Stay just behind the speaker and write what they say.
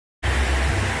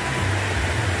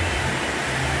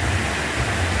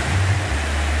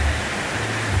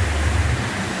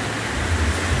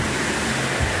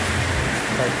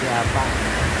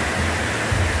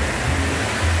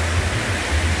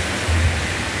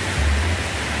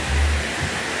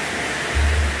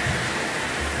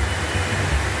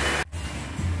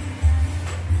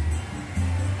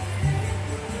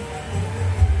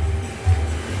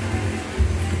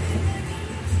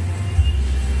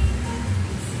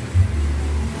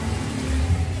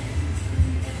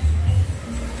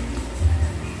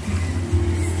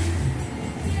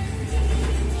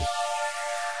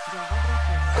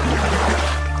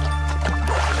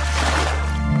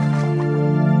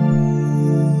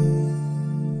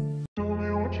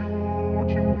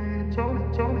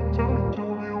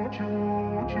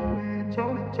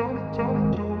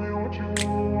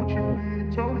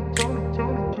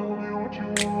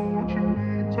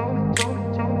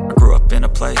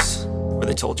place where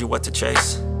they told you what to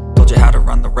chase, told you how to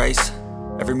run the race.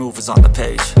 Every move was on the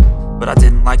page, but I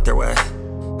didn't like their way.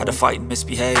 Had to fight and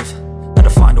misbehave, had to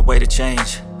find a way to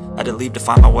change, had to leave to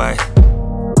find my way.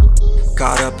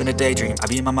 Caught up in a daydream, I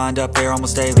beat my mind up there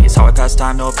almost daily. It's how I pass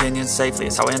time, no opinions safely.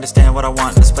 It's how I understand what I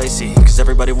want in this place, see. Cause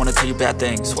everybody wanna tell you bad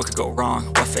things, what could go wrong,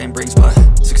 what fame brings. But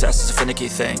success is a finicky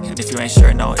thing, and if you ain't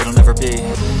sure, no, it'll never be.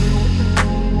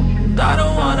 I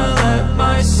don't wanna let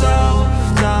myself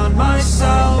down,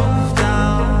 myself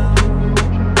down.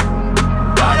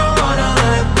 I don't wanna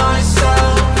let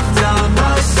myself down,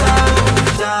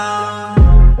 myself down.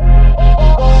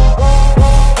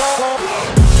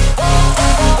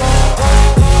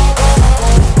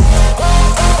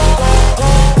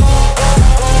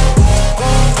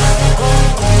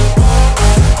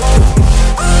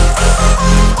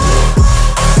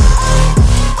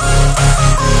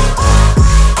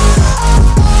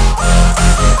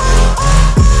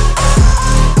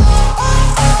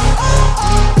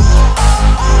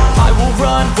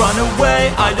 Run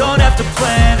away, I don't have to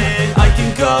plan it. I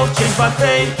can go, change my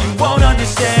fate, you won't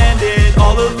understand it.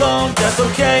 All alone, that's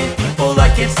okay, people I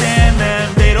can't stand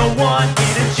them. They don't want me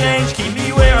to change, keep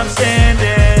me where I'm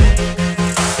standing.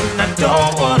 And I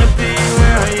don't wanna be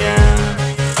where I am,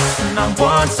 and I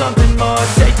want something more,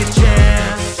 take a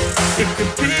chance. It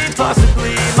could be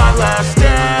possibly my last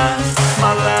dance,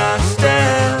 my last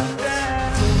dance.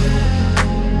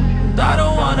 I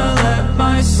don't wanna let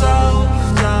myself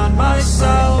down,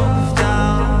 myself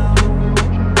down.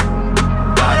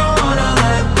 I don't wanna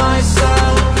let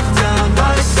myself down,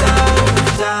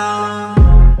 myself down.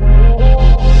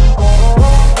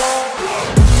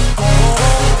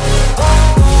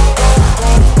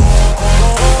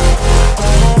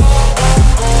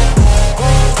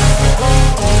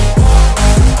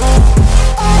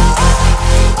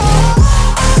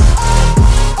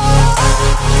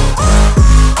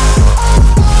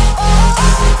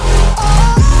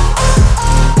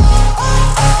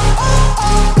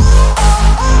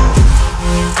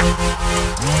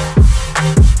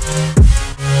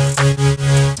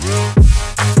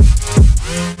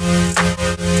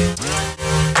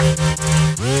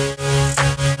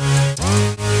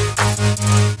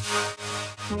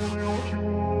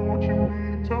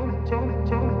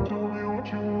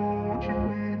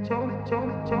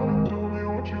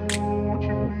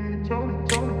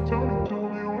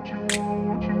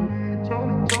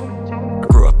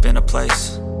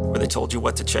 Told you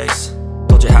what to chase,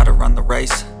 told you how to run the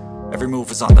race. Every move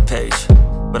was on the page,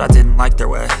 but I didn't like their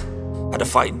way. Had to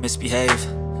fight and misbehave,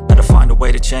 had to find a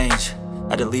way to change,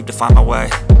 had to leave to find my way.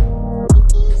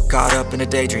 Caught up in a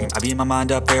daydream, I beat my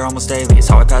mind up there almost daily. It's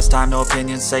how I pass time, no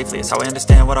opinions safely. It's how I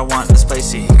understand what I want in this place,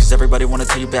 see. Cause everybody wanna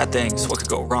tell you bad things, what could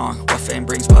go wrong, what fame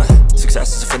brings. But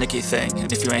success is a finicky thing,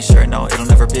 and if you ain't sure, no, it'll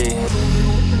never be.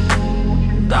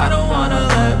 I don't wanna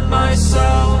let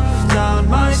myself down,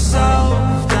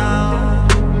 myself down.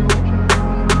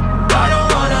 I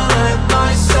don't wanna let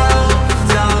myself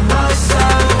down,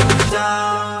 myself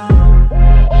down.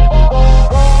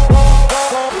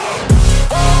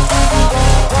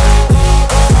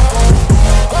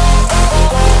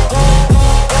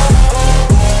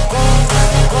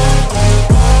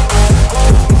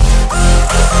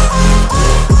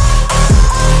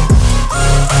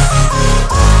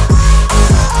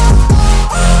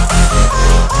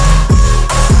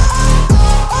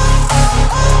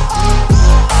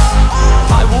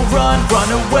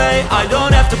 Run away, I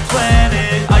don't have to plan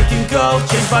it. I can go,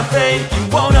 change my fate, you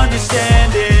won't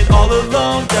understand it. All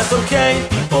alone, that's okay,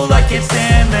 people I can't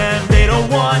stand them. They don't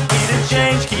want me to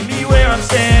change, keep me where I'm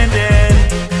standing.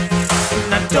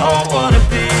 And I don't wanna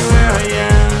be where I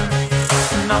am,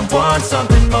 and I want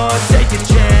something more, take a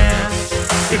chance.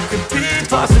 It could be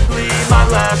possibly my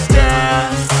last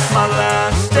dance, my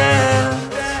last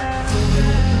dance.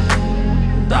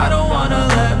 I don't wanna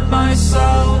let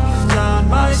myself down,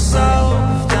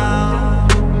 myself down.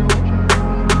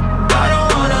 I don't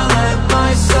wanna let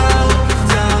myself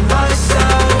down,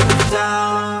 myself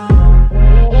down.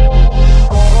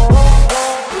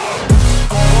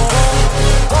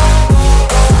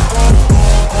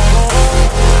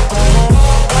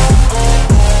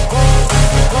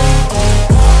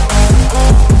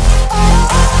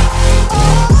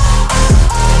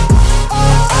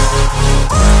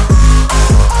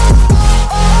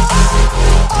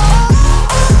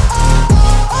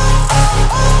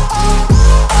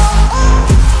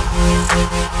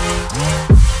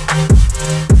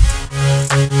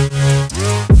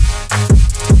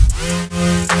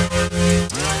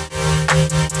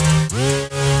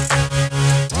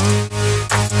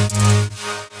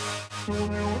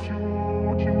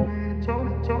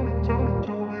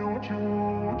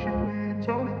 I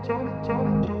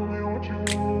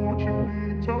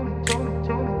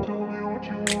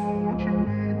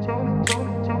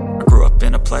grew up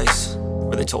in a place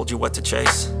where they told you what to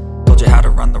chase, told you how to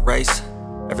run the race.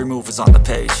 Every move was on the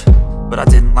page, but I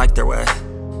didn't like their way.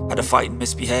 Had to fight and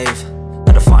misbehave,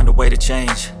 had to find a way to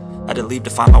change, had to leave to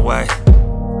find my way.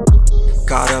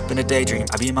 Caught up in a daydream,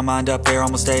 I beat my mind up there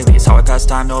almost daily. It's how I pass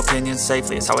time, no opinions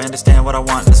safely. It's how I understand what I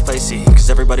want in this place, see. Cause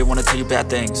everybody wanna tell you bad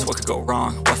things, what could go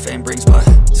wrong, what fame brings. But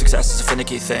success is a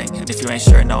finicky thing, and if you ain't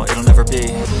sure, no, it'll never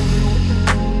be.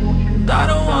 And I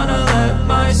don't wanna let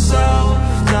myself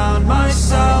down,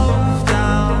 myself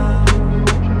down.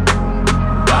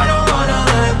 I don't wanna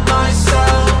let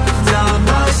myself down,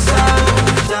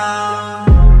 myself down.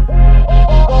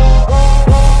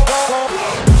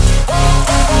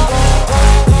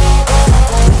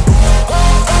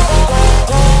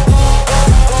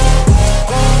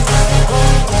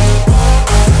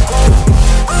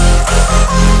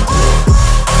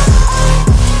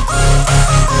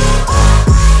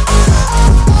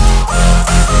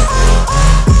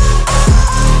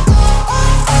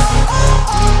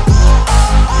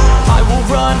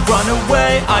 Run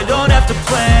away, I don't have to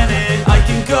plan it. I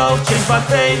can go, change my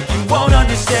fate, you won't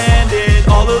understand it.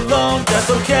 All alone, that's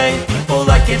okay, people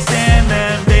I can't stand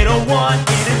them. They don't want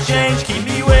me to change, keep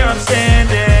me where I'm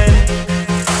standing.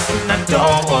 And I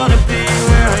don't wanna be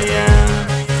where I am,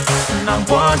 and I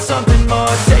want something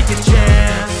more, take a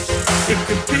chance. It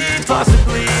could be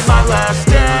possibly my last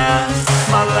dance,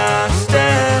 my last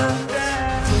dance.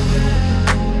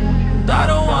 And I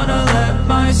don't wanna let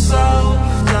myself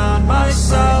down,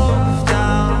 myself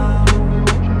down.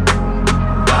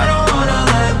 I don't wanna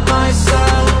let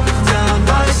myself down,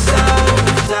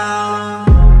 myself down.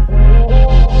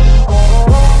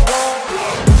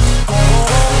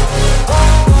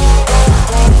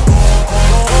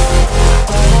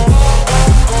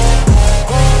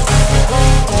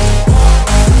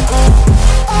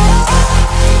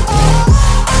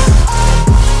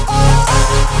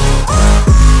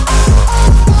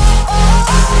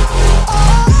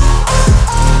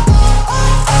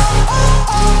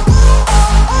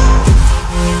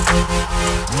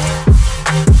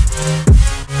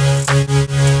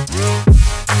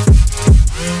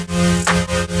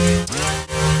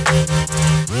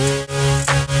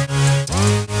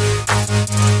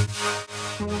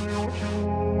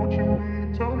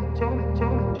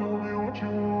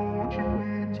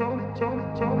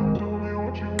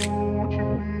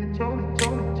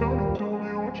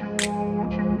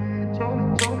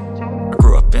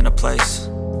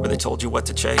 Told you what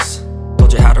to chase,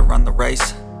 told you how to run the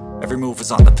race. Every move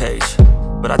was on the page,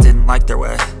 but I didn't like their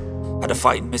way. Had to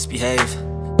fight and misbehave,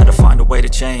 had to find a way to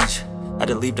change, had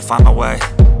to leave to find my way.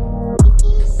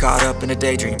 Caught up in a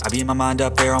daydream, I beat my mind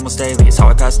up there almost daily. It's how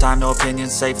I pass time, no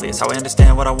opinions safely. It's how I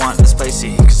understand what I want in this place,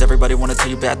 see. Cause everybody wanna tell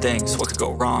you bad things, what could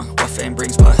go wrong, what fame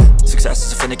brings. But success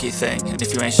is a finicky thing, and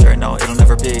if you ain't sure, no, it'll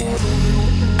never be.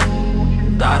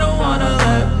 And I don't wanna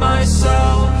let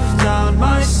myself down,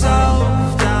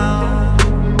 myself down.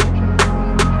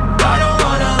 I don't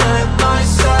wanna let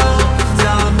myself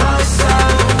down,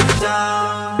 myself down.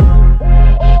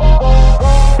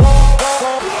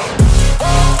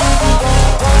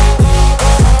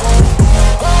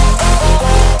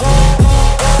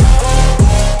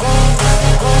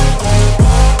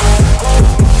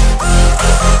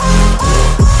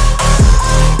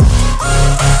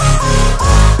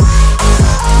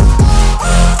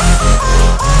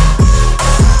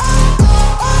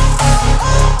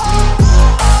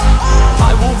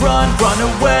 Run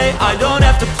away, I don't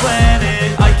have to plan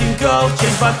it. I can go,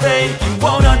 change my fate, you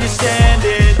won't understand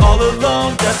it. All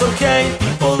alone, that's okay,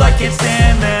 people I can't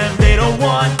stand them. They don't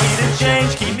want me to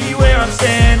change, keep me where I'm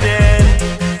standing.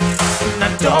 And I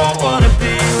don't wanna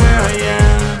be where I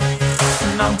am,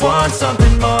 and I want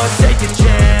something more, take a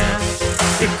chance.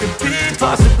 It could be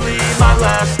possibly my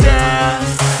last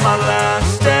dance, my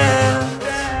last dance.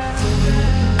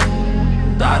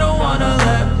 And I don't wanna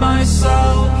let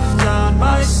myself down,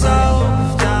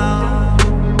 myself down.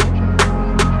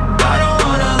 I don't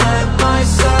wanna let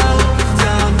myself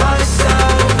down,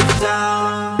 myself down.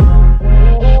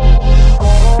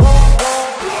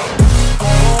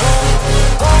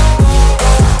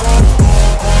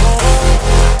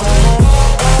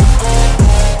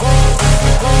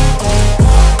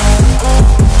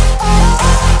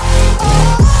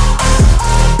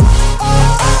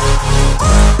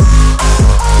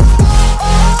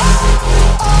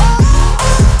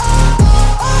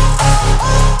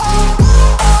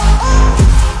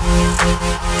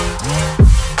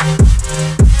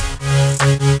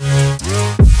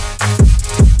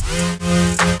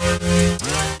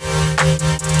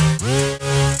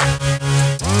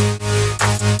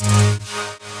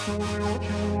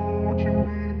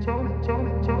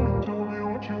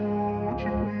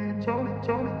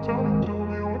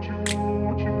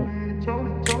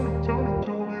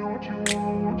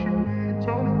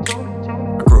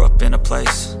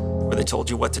 place where they told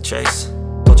you what to chase,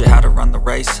 told you how to run the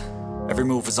race. Every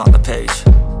move was on the page,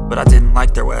 but I didn't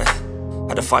like their way.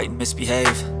 Had to fight and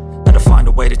misbehave, had to find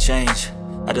a way to change,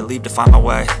 had to leave to find my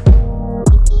way.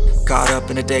 Caught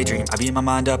up in a daydream, I beat my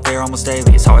mind up there almost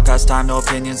daily. It's how I pass time, no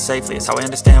opinions safely. It's how I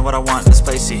understand what I want in this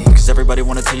place, see. Cause everybody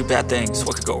wanna tell you bad things,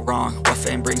 what could go wrong, what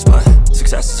fame brings. But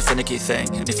success is a finicky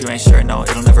thing, and if you ain't sure, no,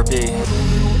 it'll never be.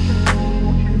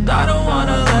 I don't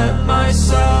wanna let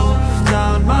myself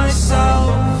down,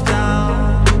 myself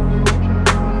down.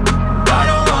 I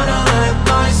don't wanna let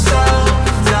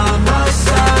myself down,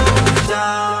 myself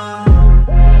down.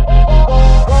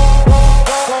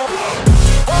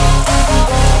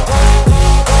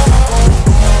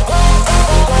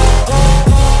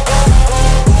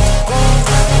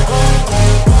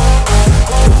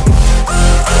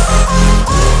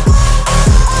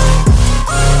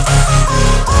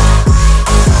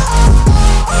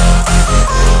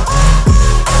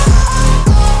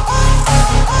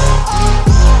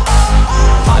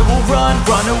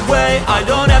 Run away, I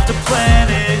don't have to plan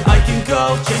it. I can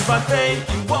go change my fate,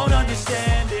 you won't understand.